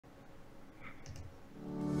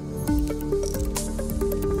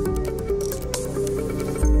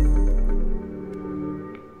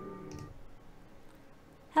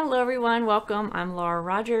everyone, welcome. I'm Laura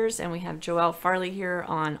Rogers and we have Joelle Farley here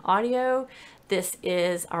on audio. This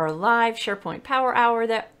is our live SharePoint Power Hour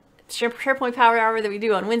that we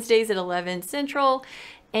do on Wednesdays at 11 Central.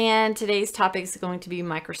 And today's topic is going to be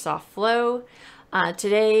Microsoft Flow.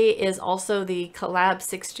 Today is also the Collab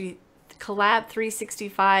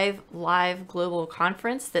 365 live global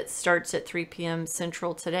conference that starts at 3 p.m.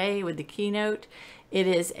 Central today with the keynote. It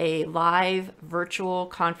is a live virtual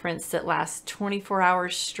conference that lasts 24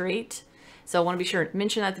 hours straight. So I want to be sure to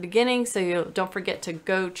mention that at the beginning, so you don't forget to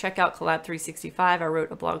go check out Collab 365. I wrote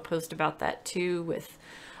a blog post about that too with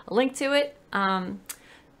a link to it.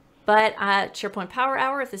 But at SharePoint Power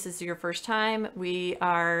Hour, if this is your first time, we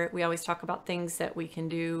always talk about things that we can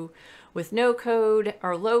do with no code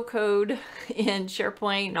or low code in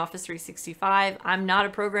SharePoint and Office 365. I'm not a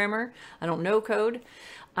programmer. I don't know code.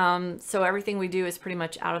 So everything we do is pretty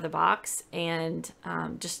much out of the box and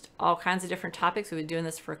just all kinds of different topics. We've been doing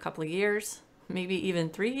this for a couple of years, maybe even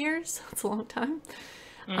 3 years. That's a long time.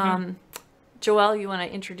 Joelle, you want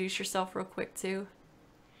to introduce yourself real quick too?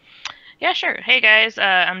 Yeah, sure. Hey guys,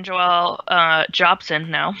 I'm Joelle Jobson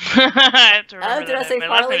now. I have to remember did I say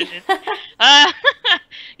Farley?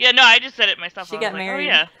 Yeah, no, I just said it myself. She got married.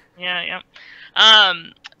 Oh, yeah.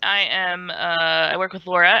 I work with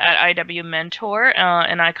Laura at IW Mentor,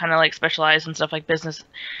 and I kind of like specialize in stuff like business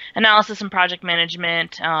analysis and project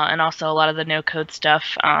management, and also a lot of the no-code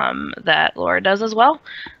stuff that Laura does as well.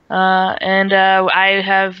 I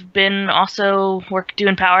have been also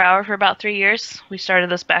doing Power Hour for about 3 years. We started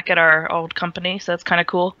this back at our old company, so it's kind of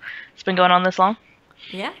cool. It's been going on this long.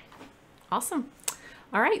 Yeah, awesome.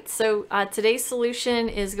 All right, so today's solution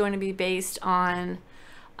is going to be based on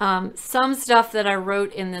some stuff that I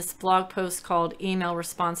wrote in this blog post called Email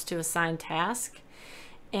Response to Assigned Task.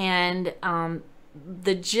 And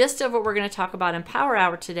the gist of what we're going to talk about in Power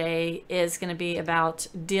Hour today is going to be about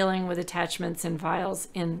dealing with attachments and files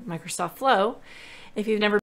in Microsoft Flow. If you've never